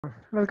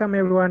Welcome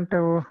everyone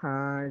to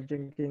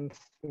Jenkins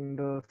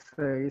Windows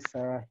Service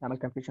YAML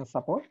Configuration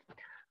Support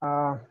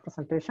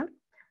presentation.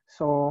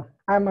 So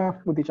I'm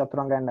Buddhika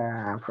Chathuranga and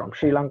I'm from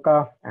Sri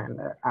Lanka, and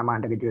I'm an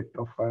undergraduate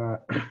of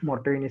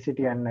Motor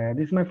University, and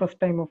this is my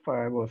first time of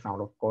Go Sound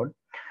of Code.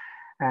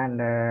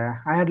 And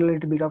I had a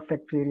little bit of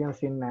experience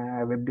in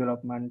web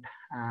development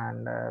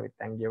and with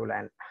Angular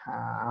and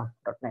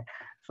 .NET.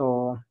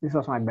 So this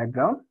was my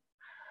background.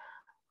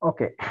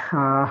 Okay,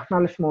 now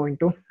let's move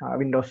into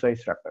Windows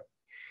Service Wrapper.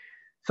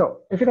 So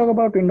if you talk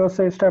about Windows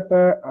Service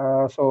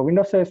Wrapper, so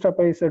Windows Service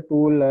Wrapper is a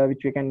tool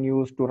which we can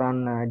use to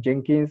run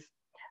Jenkins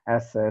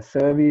as a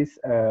service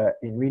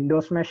in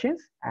Windows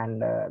machines,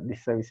 and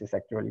this service is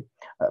actually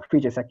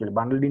features actually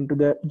bundled into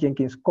the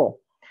Jenkins core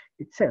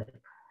itself,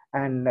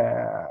 and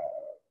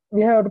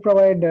we have to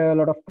provide a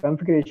lot of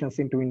configurations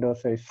into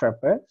Windows Service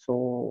Wrapper.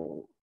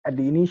 So at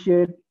the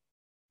initial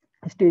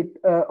state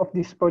of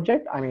this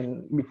project, I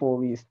mean, before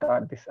we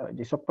start this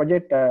GSoC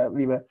project,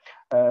 we will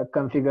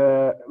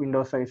configure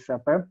Windows Service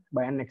Wrapper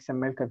by an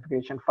XML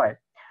configuration file.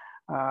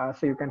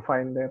 So you can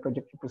find the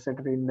project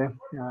repository in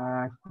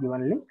the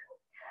given link.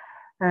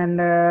 And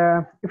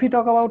if we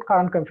talk about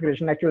current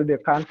configuration, actually the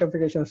current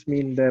configurations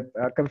mean the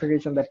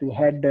configuration that we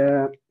had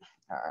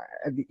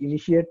at the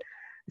initiate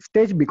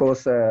stage,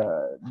 because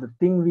the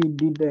thing we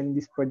did in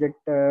this project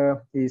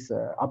is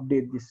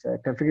update this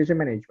configuration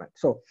management.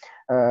 So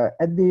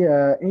at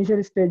the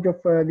initial stage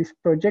of this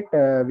project,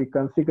 we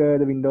configure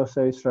the Windows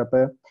Service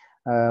Wrapper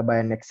by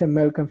an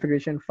XML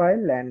configuration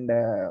file, and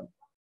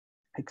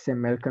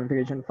XML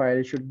configuration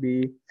file should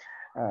be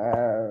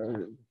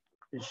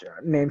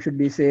name should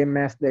be same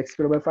as the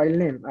executable file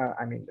name.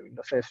 I mean the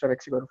Windows Service Wrapper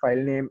executable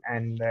file name,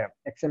 and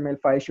XML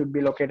file should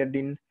be located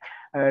in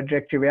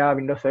directory where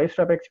Windows Service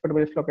Wrapper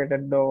executable is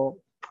located, though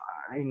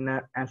in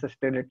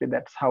ancestor directory.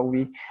 That's how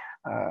we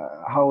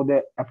how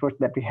the approach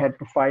that we had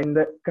to find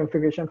the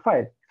configuration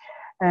file.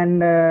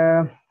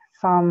 And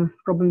some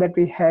problem that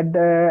we had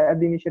at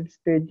the initial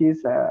stage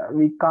is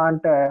we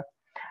can't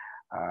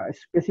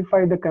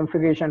specify the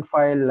configuration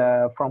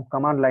file from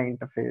command line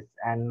interface,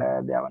 and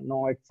there were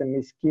no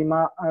XML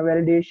schema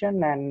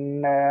validation,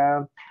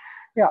 and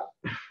yeah.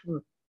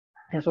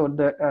 So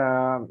the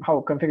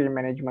how configuration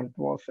management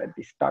was at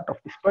the start of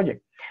this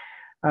project.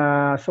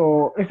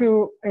 So if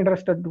you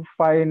interested to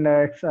find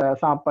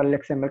sample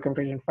XML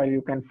configuration file,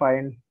 you can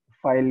find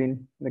file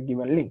in the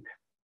given link.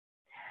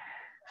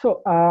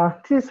 So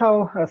this is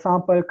how a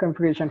sample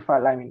configuration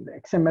file, I mean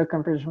the XML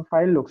configuration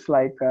file, looks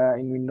like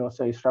in Windows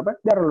Service Wrapper.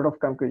 There are a lot of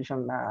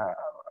configuration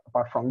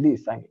apart from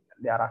this. I mean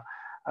there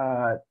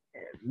are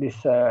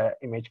this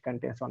image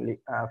contains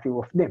only a few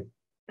of them.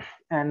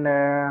 And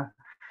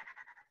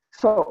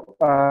so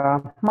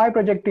my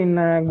project in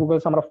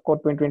Google Summer of Code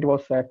 2020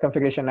 was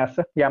configuration as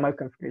a YAML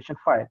configuration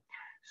file.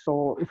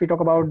 So if we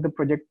talk about the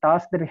project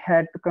task that we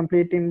had to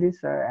complete in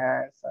this,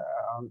 as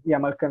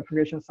YAML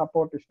configuration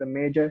support is the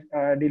major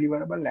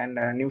deliverable,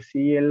 and new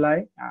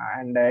CLI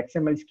and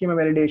XML schema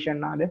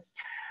validation are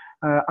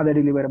the other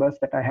deliverables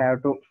that I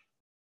have to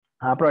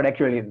provide.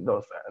 Actually,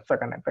 those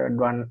second and third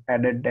one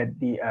added at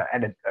the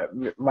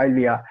while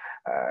we are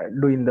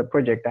doing the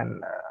project,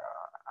 and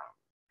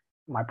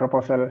my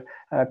proposal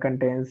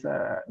contains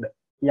the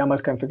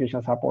YAML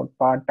configuration support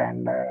part,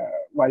 and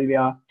while we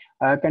are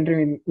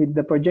continuing with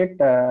the project,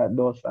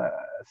 those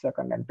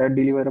second and third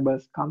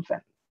deliverables comes,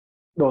 and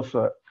those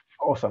are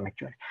awesome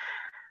actually.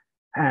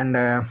 And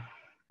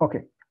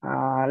okay,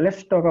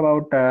 let's talk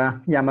about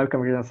YAML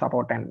configuration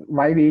support and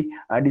why we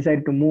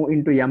decided to move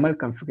into YAML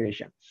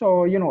configuration.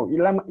 So you know,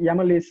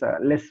 YAML is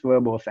less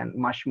verbose and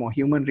much more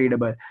human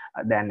readable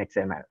than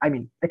XML. I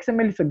mean,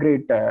 XML is a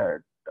great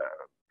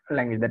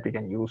language that we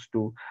can use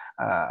to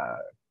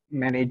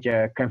manage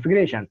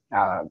configuration.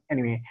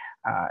 Anyway,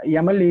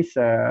 YAML is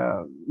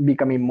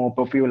becoming more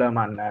popular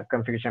among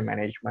configuration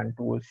management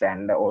tools,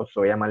 and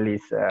also YAML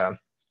is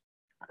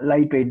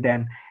lightweight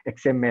than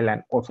XML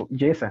and also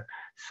JSON.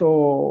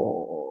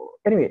 So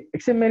anyway,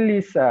 XML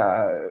is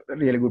a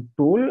really good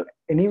tool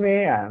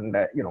anyway, and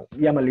you know,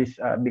 YAML is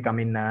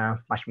becoming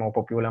much more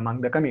popular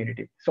among the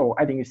community. So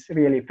I think it's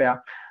really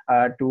fair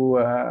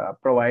to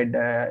provide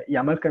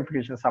YAML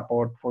configuration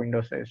support for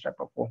Windows Service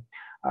Wrapper for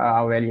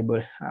our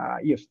valuable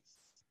users.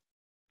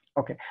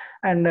 Okay,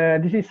 and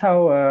this is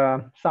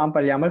how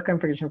sample YAML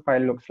configuration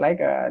file looks like.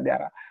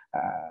 There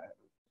are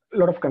a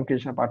lot of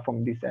configuration apart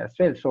from this as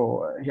well.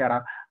 So here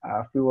are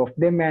a few of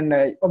them, and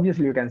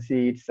obviously you can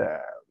see it's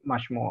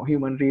much more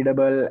human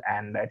readable,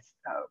 and it's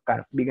kind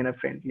of beginner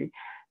friendly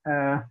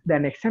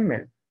than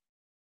XML.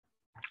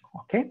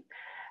 Okay.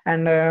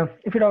 And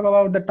if you talk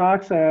about the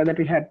tasks that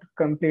we had to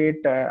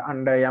complete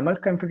under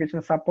YAML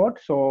configuration support,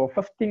 so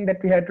first thing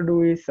that we had to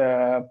do is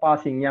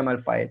passing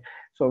YAML file.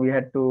 So we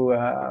had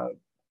to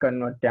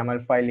convert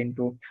YAML file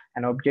into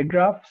an object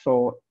graph.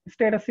 So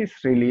status is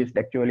released.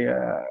 Actually,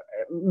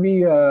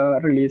 we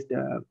released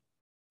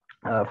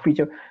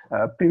feature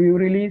preview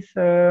release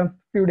a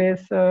few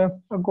days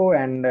ago,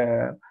 and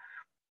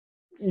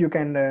you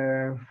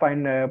can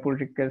find pull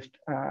request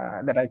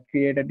that I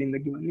created in the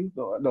given link.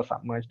 So those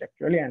are merged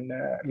actually, and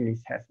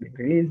release has been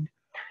released.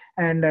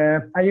 And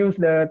I use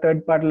the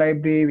third-party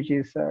library, which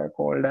is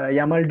called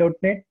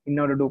YAML.net, in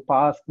order to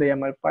pass the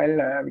YAML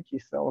file, which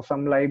is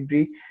awesome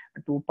library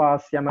to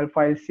pass YAML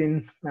files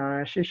in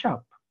C#.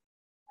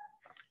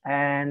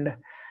 And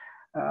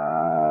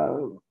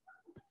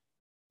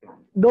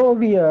though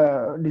we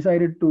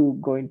decided to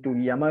go into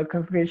YAML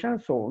configuration,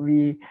 so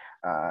we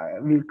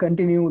will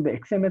continue the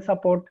XML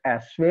support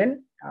as well.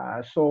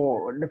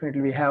 So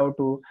definitely we have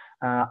to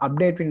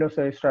update Windows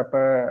Service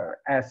Wrapper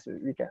as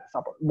we can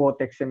support both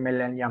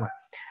XML and YAML.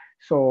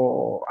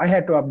 So I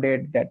had to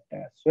update that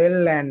as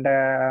well, and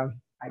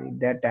I did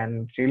that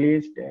and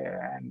released,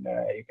 and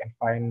you can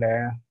find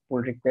pull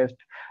request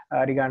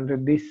regarding to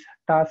this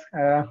task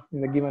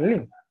in the given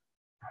link.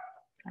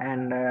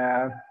 And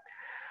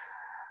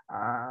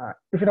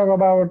if you talk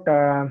about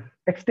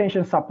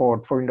extension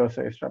support for Windows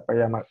Service Wrapper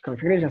YAML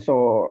configuration,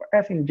 so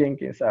as in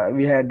Jenkins,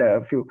 we had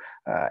a few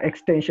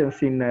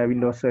extensions in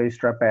Windows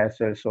Service Wrapper as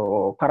well.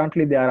 So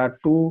currently there are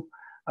two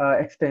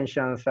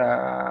extensions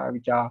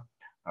which are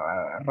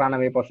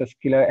runaway process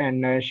killer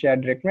and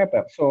shared direct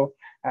mapper. So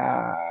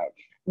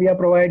we are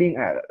providing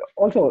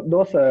also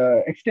those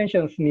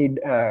extensions need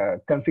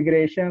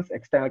configurations,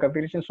 external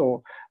configurations.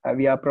 So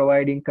we are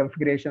providing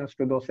configurations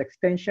to those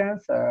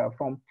extensions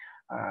from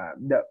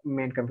the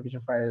main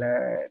configuration file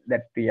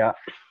that we are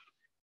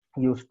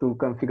used to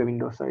configure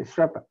Windows Service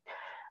Wrapper.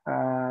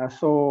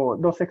 So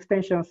those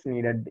extensions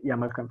needed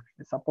YAML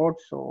configuration support.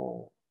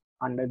 So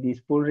under these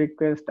pull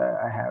requests,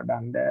 I have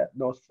done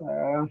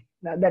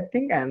that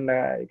thing, and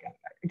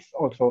it's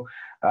also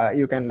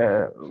you can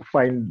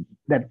find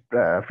that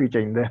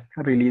feature in the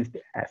release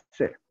as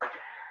well.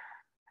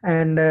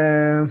 And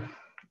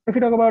if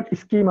you talk about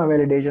schema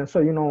validation,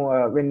 so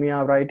when we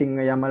are writing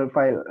a YAML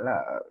file,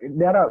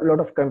 there are a lot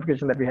of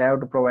configuration that we have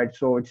to provide.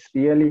 So it's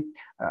really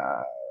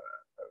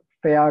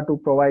fair to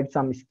provide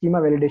some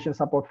schema validation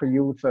support for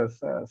users,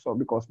 so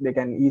because they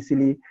can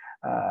easily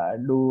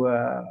do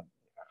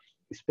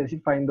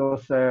specifying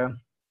those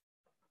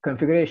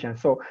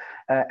configurations. So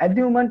at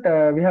the moment,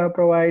 we have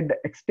provided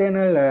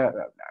external,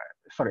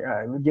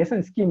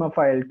 JSON schema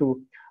file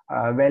to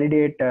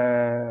validate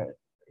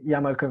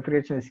YAML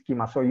configuration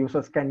schema. So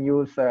users can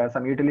use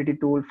some utility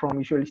tool from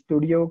Visual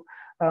Studio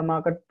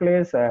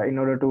Marketplace in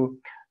order to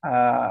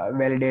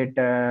validate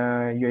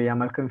your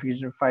YAML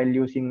configuration file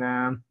using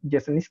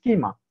JSON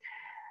schema.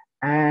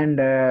 And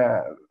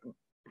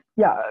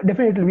yeah,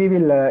 definitely we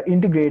will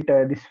integrate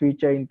this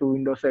feature into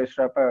Windows Service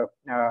Wrapper.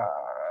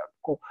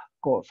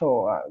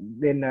 So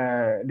then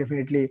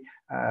definitely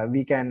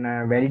we can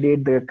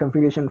validate the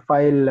configuration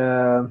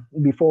file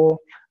before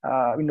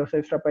Windows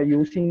Service Wrapper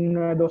using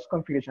those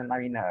configurations. I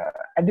mean,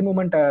 at the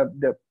moment,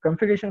 the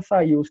configurations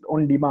are used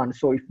on demand.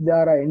 So if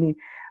there are any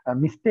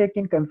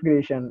mistaken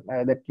configuration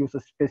that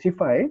users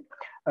specify,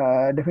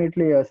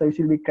 definitely service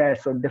will be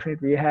crashed. So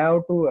definitely we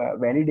have to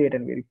validate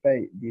and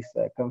verify this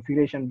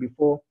configuration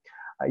before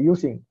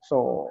using.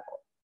 So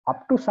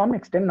up to some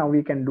extent now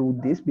we can do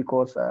this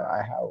because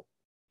I have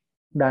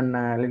done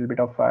a little bit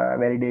of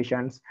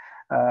validations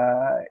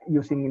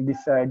using this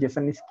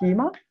JSON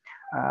schema,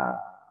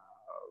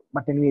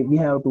 but anyway we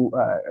have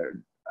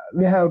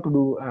to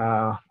do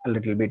a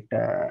little bit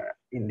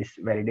in this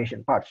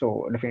validation part.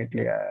 So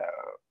definitely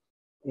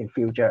in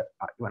future,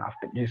 even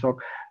after GSoC,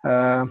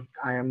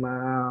 I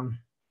am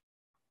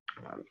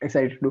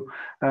excited to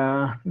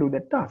do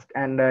that task.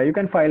 And you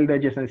can file the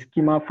JSON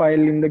schema file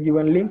in the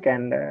given link,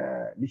 and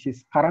this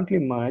is currently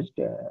merged,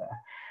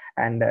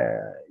 and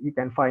you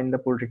can find the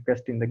pull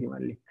request in the given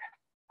link.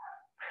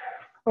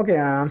 Okay,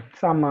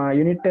 some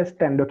unit test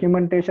and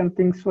documentation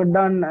things were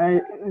done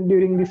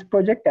during this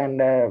project, and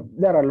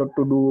there are a lot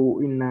to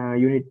do in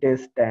unit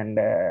test, and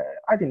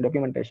I think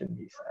documentation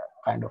is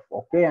kind of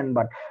okay. And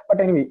but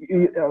anyway,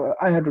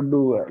 I had to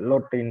do a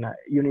lot in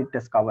unit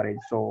test coverage,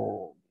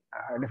 so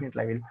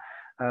definitely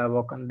I will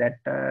work on that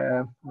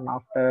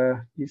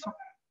after this.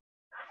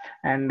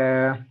 And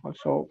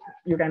also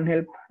you can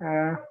help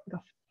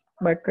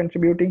by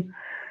contributing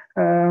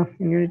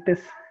in unit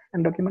test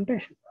and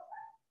documentation.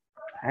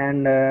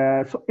 And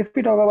so if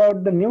we talk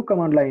about the new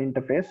command line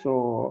interface,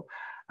 so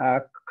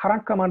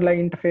current command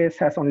line interface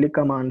has only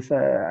commands,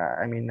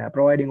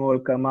 providing all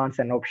commands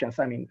and options.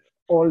 I mean,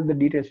 all the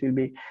details will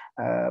be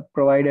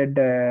provided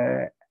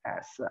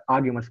as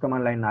arguments,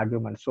 command line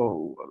arguments.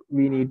 So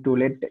we need to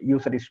let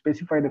user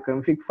specify the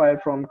config file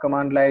from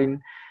command line,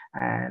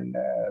 and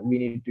we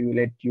need to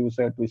let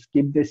user to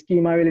skip the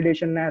schema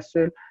validation as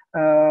well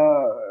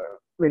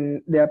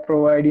when they are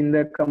providing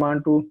the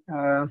command to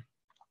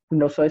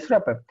Windows Service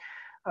Wrapper.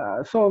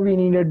 So we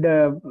needed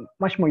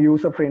much more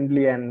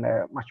user-friendly and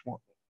much more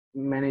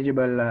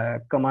manageable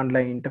command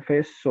line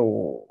interface.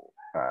 So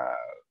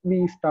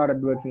we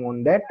started working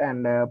on that,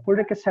 and pull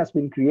request has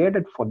been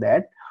created for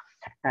that.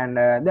 And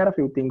there are a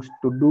few things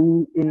to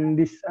do in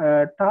this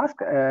task,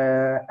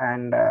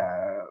 and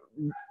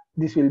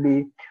this will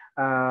be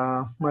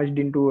merged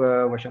into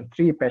version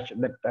 3 patch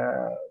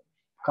that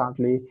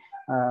currently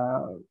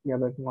we are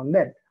working on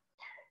that.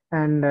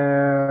 And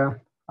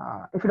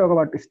if you talk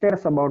about the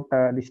status about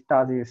this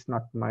task is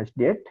not merged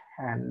yet,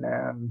 and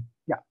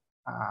yeah,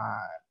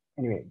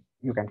 anyway,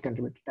 you can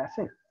contribute to that.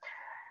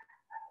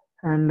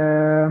 And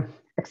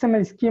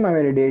XML schema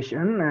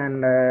validation,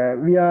 and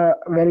we are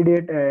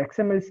validate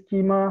XML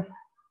schema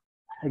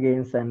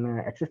against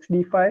an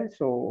XXD file.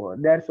 So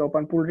there's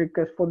open pull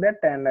request for that,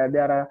 and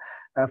there are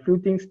a few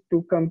things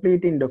to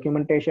complete in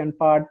documentation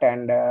part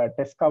and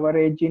test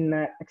coverage in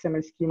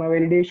XML schema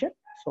validation.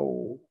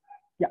 So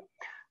yeah,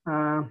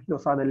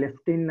 those are the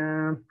left in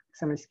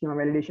XML schema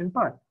validation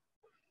part.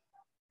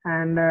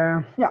 And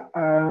yeah,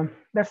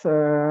 that's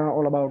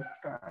all about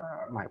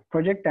my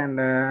project. And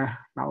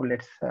now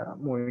let's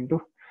move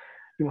into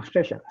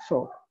demonstration.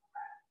 So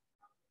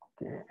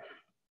okay.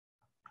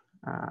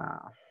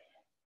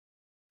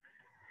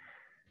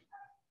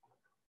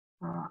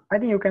 I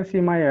think you can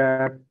see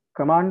my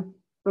command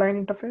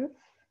line interface.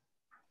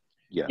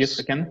 Yes,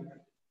 I can.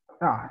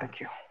 Thank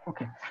you.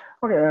 Okay.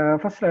 Okay.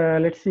 First,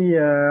 let's see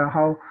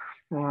how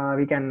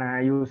we can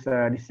use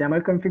this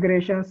YAML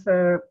configurations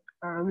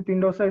with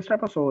Windows Service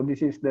Wrapper. So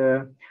this is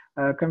the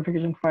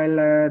configuration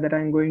file that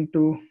I'm going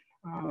to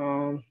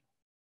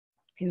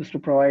use to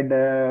provide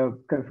the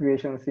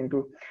configurations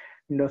into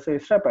Windows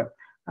Service Wrapper.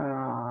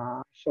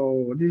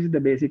 So this is the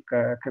basic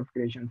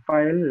configuration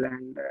file,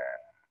 and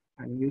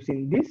I'm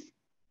using this.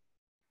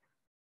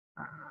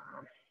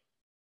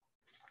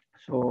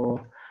 So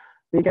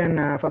we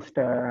can first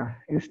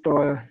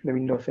install the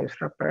Windows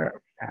Service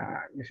Wrapper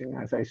using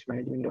Service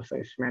Manager, Windows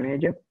Service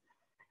Manager.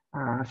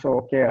 So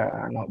okay,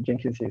 now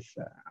Jenkins is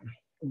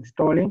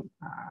installing.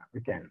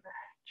 We can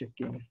check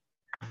in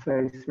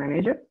Service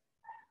Manager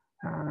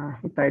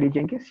with ID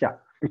Jenkins. Yeah,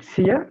 it's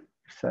here.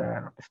 It's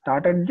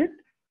started yet,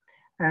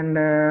 and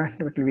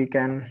we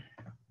can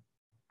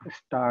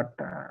start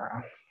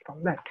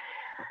from that.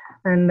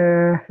 And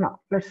now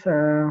let's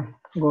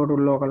go to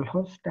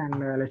localhost,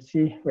 and let's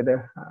see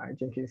whether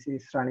Jenkins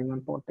is running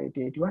on port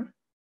 8081.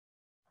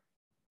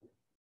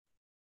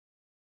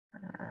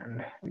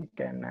 And we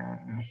can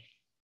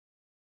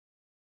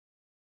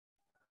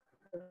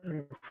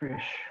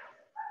refresh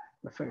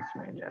the Service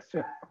Manager.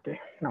 So, okay,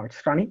 now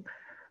it's running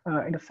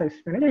in the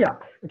Service Manager. Yeah,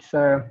 it's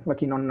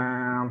working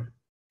on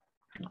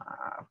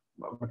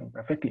working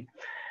perfectly.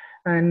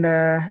 And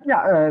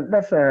yeah,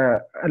 that's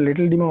a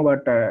little demo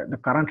about the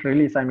current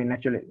release. I mean,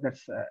 actually,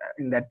 that's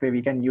in that way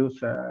we can use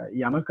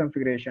YAML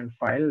configuration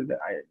file.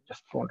 I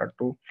just wanted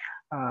to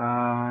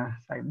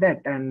cite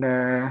that. And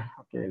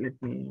okay, let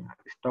me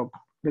stop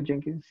the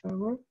Jenkins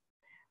server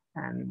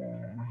and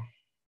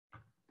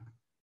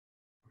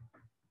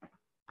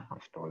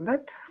install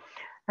that.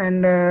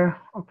 And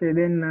okay,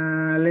 then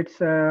let's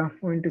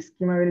go into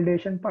schema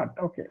validation part.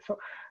 Okay, so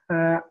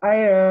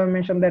I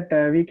mentioned that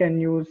we can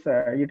use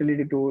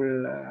utility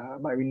tool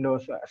by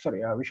Windows,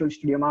 Visual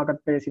Studio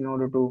Marketplace in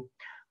order to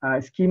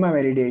schema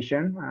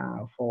validation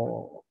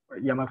for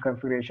YAML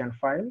configuration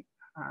file.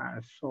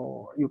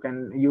 So you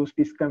can use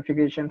this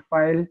configuration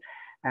file,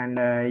 and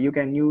you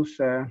can use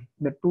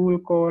the tool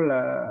called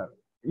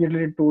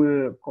utility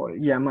tool called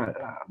YAML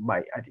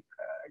by I think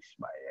it's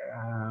by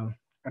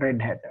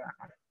Red Hat.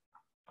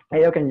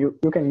 You can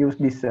use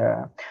this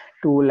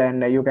tool,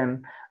 and you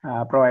can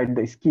provide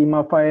the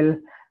schema file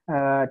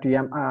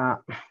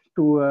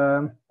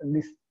to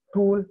this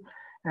tool,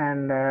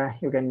 and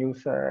you can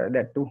use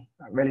that to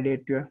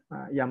validate your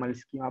YAML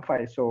schema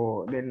file.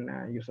 So then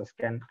users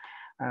can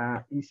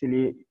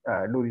easily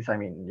do this. I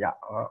mean, yeah,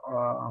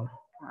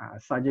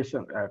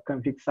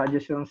 config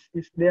suggestions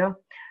is there,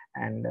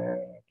 and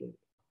okay,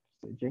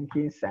 so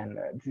Jenkins, and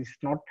this is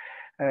not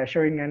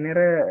showing an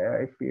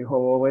error. If we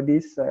hover over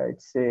this,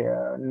 it's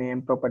a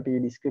name, property,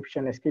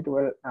 description,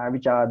 executable,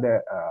 which are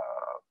the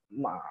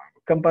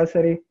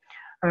compulsory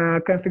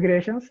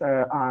configurations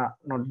are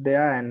not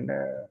there. And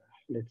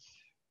let's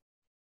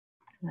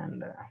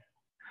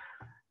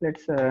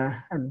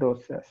add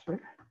those as well.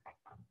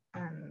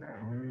 And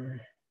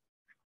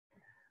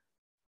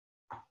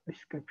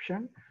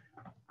description.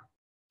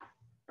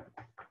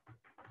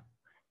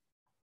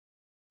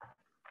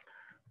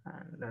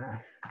 And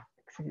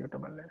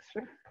executable as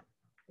well.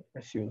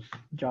 Let's use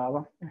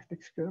Java as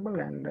executable,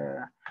 and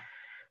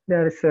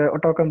there is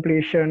auto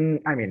completion.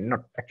 I mean,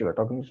 not actual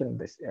auto completion.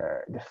 This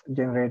just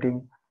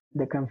generating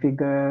the config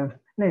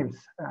names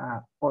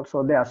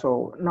also there.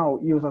 So now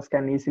users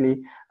can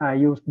easily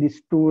use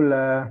this tool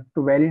to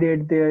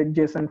validate the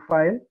JSON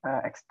file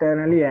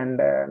externally, and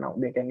now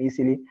they can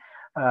easily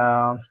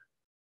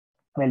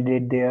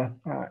validate their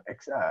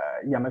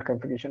YAML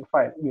configuration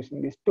file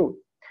using this tool.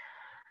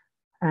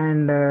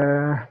 And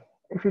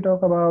if you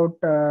talk about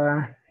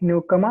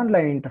new command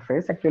line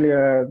interface, actually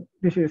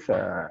this is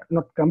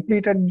not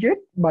completed yet,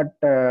 but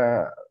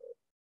there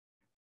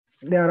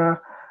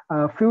are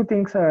a few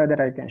things that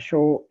I can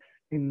show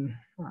in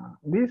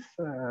this.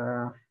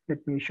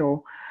 Let me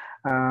show.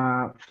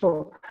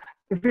 So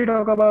if we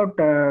talk about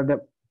the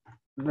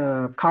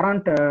the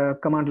current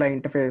command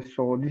line interface.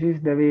 So this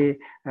is the way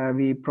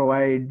we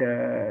provide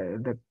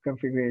the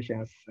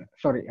configurations,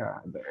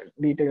 the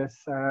details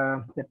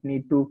that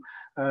need to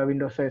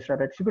Windows Service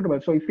Wrapper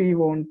executable. So if we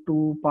want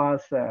to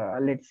pass,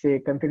 let's say,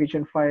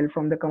 configuration file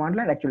from the command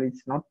line, actually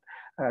it's not,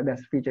 that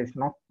feature is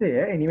not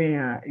there. Anyway,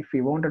 if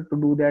we wanted to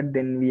do that,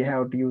 then we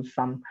have to use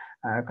some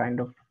kind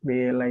of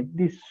way like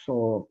this.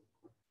 So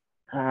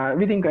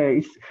we think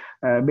it's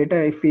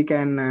better if we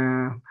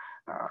can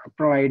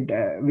provide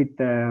with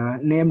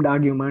named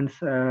arguments,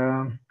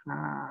 something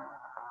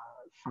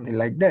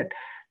like that.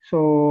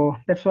 So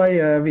that's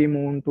why we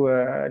moved to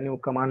a new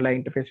command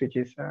line interface, which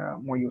is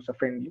more user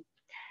friendly.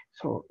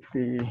 So if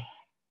we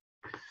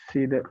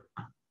see the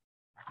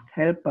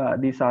help,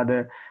 these are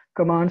the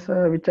commands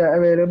which are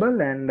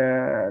available, and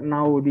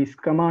now this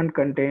command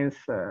contains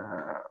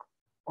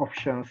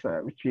options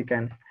which we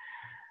can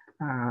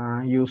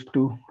use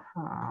to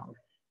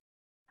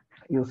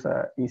use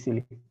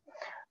easily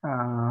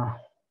while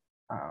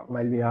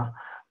we are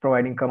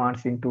providing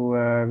commands into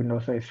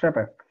Windows Service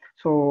Wrapper.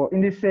 So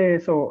in this way,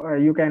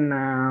 you can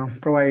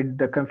provide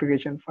the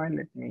configuration file.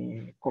 Let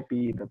me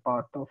copy the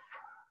part of,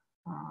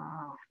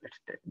 let's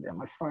take the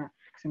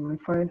XML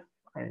file.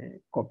 I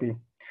copy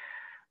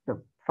the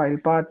file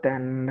path,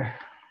 and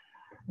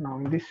now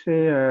in this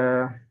way,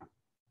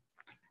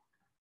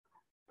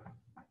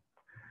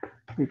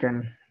 we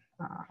can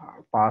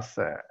pass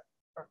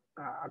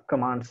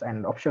commands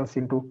and options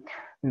into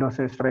Windows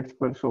Service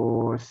Wrapper.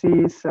 So C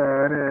is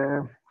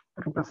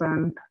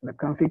represent the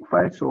config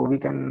file, so we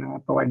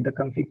can provide the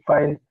config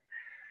file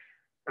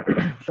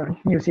sorry,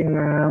 using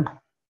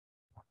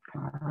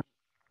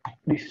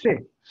this way.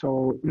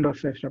 So Windows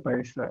Service Wrapper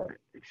is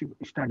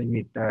starting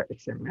with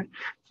XML.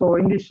 So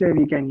in this way,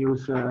 we can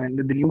use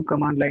the new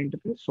command line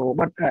interface. So,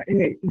 but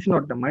anyway, it's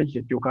not the much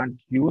that you can't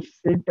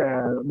use it,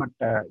 but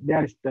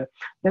there's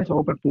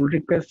open pull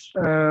request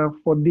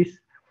for this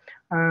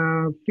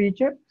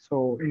feature.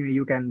 So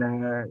you can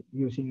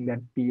using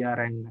that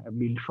PR and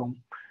build from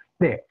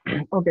there.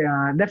 Okay,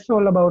 that's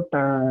all about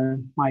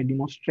my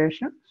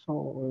demonstration.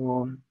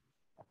 So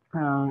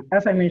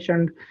as I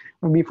mentioned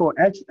before,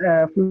 as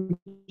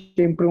future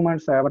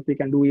improvements, what we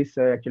can do is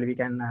actually we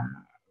can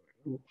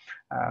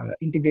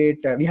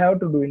integrate. We have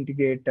to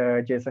integrate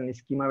JSON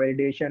schema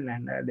validation,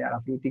 and there are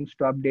a few things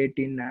to update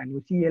in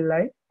new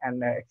CLI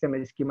and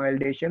XML schema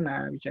validation,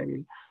 which I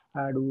will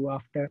do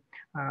after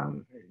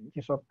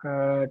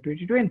GSoC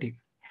 2020.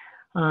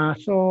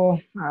 So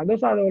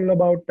those are all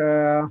about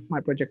my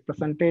project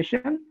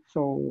presentation.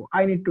 So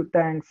I need to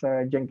thank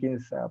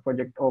Jenkins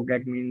project org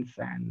admins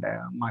and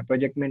my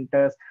project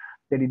mentors.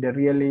 They did a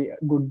really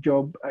good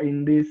job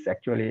in this.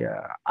 Actually,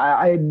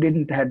 I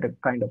didn't had the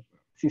kind of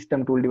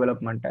system tool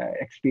development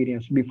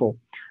experience before.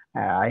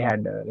 I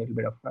had a little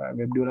bit of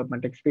web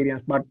development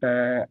experience, but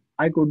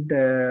I could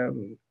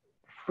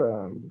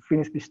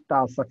finish this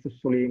task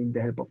successfully with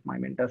the help of my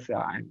mentors.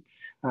 I'm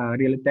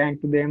really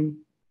thankful to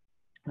them.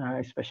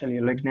 Especially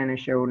like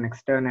Naneshev,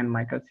 Nextern, and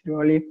Michael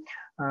Siroli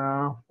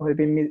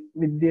helping me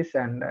with this,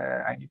 and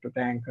I need to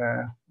thank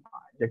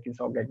Jenkins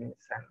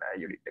Organics, and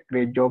you did a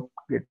great job,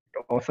 great,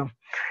 awesome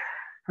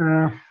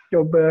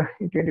job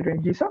in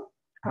 2020 GSoC.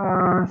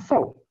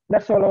 So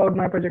that's all about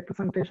my project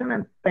presentation,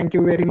 and thank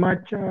you very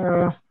much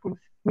for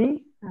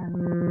me.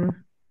 And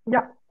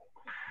yeah.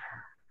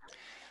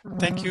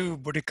 Thank you,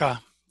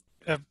 Buddhika.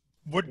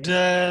 Would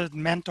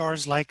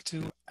mentors like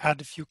to add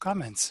a few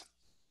comments?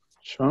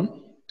 Sure.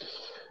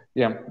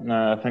 Yeah,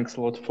 thanks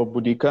a lot for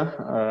Buddhika.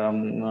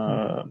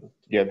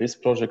 Yeah, this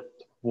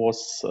project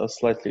was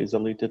slightly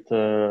isolated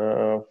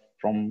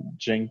from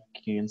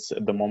Jenkins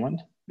at the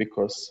moment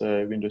because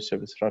Windows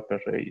Service Wrapper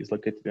is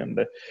located in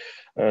the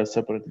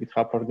separate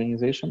GitHub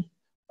organization.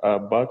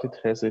 But it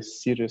has a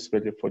serious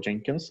value for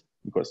Jenkins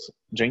because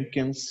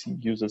Jenkins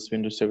uses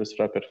Windows Service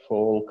Wrapper for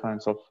all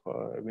kinds of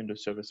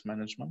Windows Service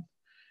management,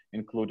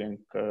 including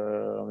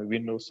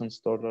Windows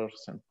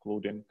installers,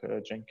 including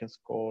Jenkins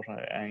core,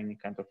 any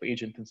kind of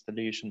agent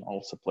installation,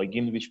 also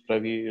plugin which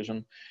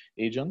provision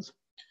agents.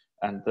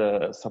 And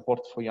support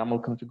for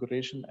YAML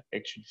configuration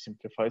actually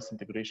simplifies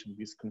integration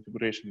with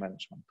configuration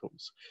management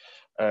tools,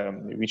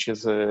 which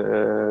is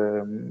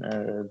a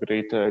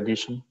great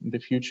addition in the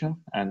future.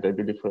 And I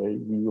believe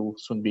we will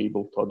soon be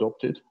able to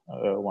adopt it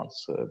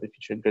once the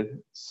feature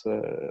gets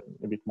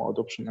a bit more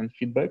adoption and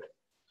feedback.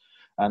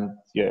 And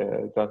yeah,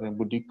 regarding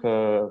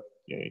Buddhika,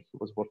 yeah, he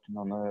was working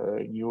on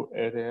a new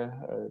area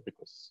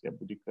because yeah,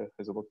 Buddhika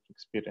has a lot of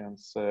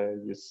experience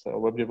with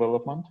web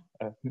development.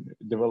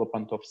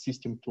 Development of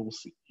system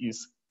tools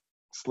is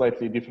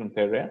slightly different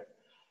area,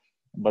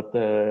 but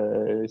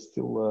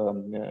still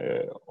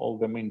all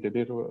the main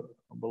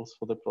deliverables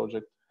for the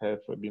project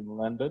have been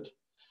landed.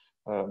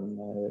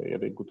 Yeah,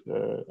 they good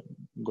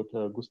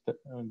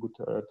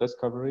test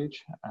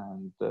coverage,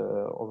 and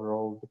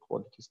overall the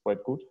quality is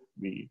quite good.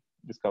 We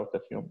discovered a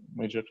few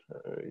major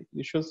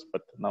issues,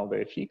 but now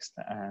they're fixed,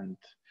 and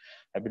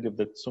I believe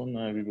that soon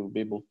we will be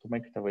able to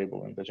make it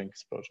available in the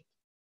Jenkins project.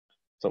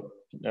 So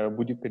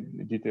Buddhika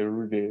did a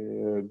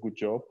really good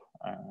job,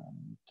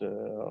 and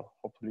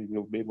hopefully hopefully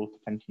we'll be able to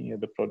continue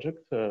the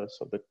project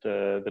so that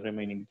the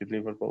remaining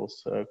deliverables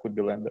could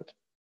be landed.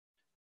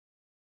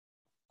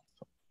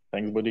 So,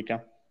 thanks,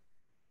 Buddhika.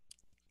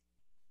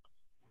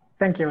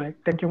 Thank you,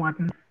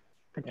 Martin.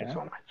 Thank you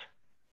so much.